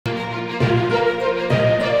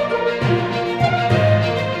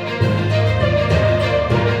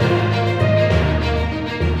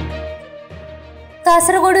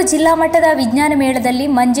ಕಾಸರಗೋಡು ಜಿಲ್ಲಾ ಮಟ್ಟದ ವಿಜ್ಞಾನ ಮೇಳದಲ್ಲಿ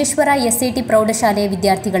ಮಂಜೇಶ್ವರ ಎಸ್ಎಟಿ ಪ್ರೌಢಶಾಲೆಯ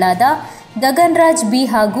ವಿದ್ಯಾರ್ಥಿಗಳಾದ ಗಗನ್ ರಾಜ್ ಬಿ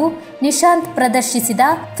ಹಾಗೂ ನಿಶಾಂತ್ ಪ್ರದರ್ಶಿಸಿದ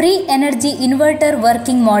free energy inverter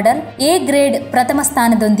working model A grade ಪ್ರಥಮ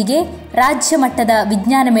ಸ್ಥಾನದೊಂದಿಗೆ ರಾಜ್ಯ ಮಟ್ಟದ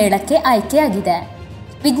ವಿಜ್ಞಾನ ಮೇಳಕ್ಕೆ ಆಯ್ಕೆಯಾಗಿದೆ.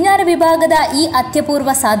 ವಿಜ್ಞಾನ ವಿಭಾಗದ ಈ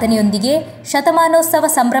ಅತ್ಯಪೂರ್ವ ಸಾಧನೆಯೊಂದಿಗೆ ಶತಮಾನೋತ್ಸವ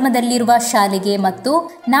ಸಂಭ್ರಮದಲ್ಲಿರುವ ಶಾಲೆಗೆ ಮತ್ತು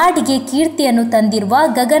ನಾಡಿಗೆ ಕೀರ್ತಿಯನ್ನು ತಂದಿರುವ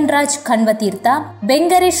ಗಗನ್ ರಾಜ್ ಖಣ್ವತೀರ್ಥ,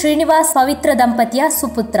 ಬೆಂಗರೆ ಶ್ರೀನಿವಾಸ್ ಪವಿತ್ರ ದಂಪತಿಯ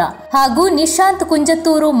ಸುಪುತ್ರ ಹಾಗೂ ನಿಶಾಂತ್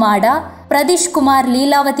ಕುಂಜತ್ತೂರು ಮಾಡ, ಪ್ರದೀಶ್ ಕುಮಾರ್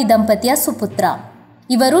ಲೀಲಾವತಿ ದಂಪತಿಯ ಸುಪುತ್ರ.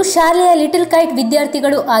 ಇವರು ಶಾಲೆಯ ಲಿಟಲ್ ಕೈಟ್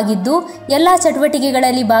ವಿದ್ಯಾರ್ಥಿಗಳು ಆಗಿದ್ದು ಎಲ್ಲಾ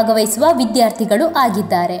ಚಟುವಟಿಕೆಗಳಲ್ಲಿ ಭಾಗವಹಿಸುವ ವಿದ್ಯಾರ್ಥಿಗಳು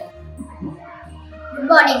ಆಗಿದ್ದಾರೆ.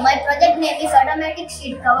 Good morning. My project name is Automatic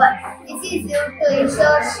Sheet Cover. This is used to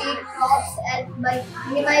ensure sheet crops help by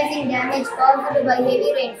minimizing damage caused by heavy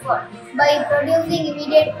rainfall by producing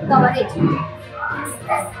immediate coverage.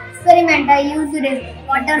 Experiment: I used a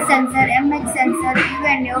water sensor, MX sensor,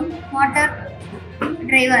 UNO, motor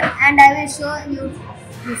driver, and I will show you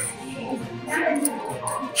this.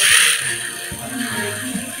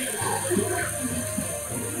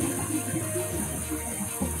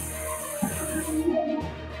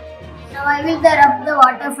 Now I will rub the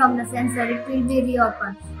water from the sensor. It will be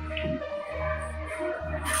reopened.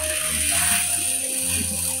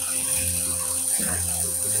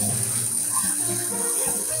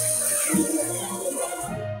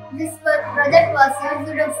 This project was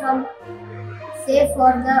used from save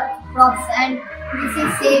for the crops, and this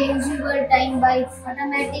is save usual time by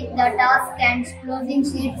automatic the task and closing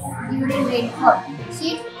sheets during rainfall.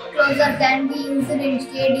 Sheet closer can be used in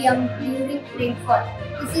stadium during rainfall.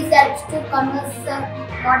 This is helps to conserve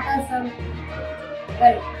water from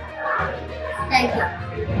well. Thank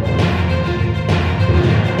you.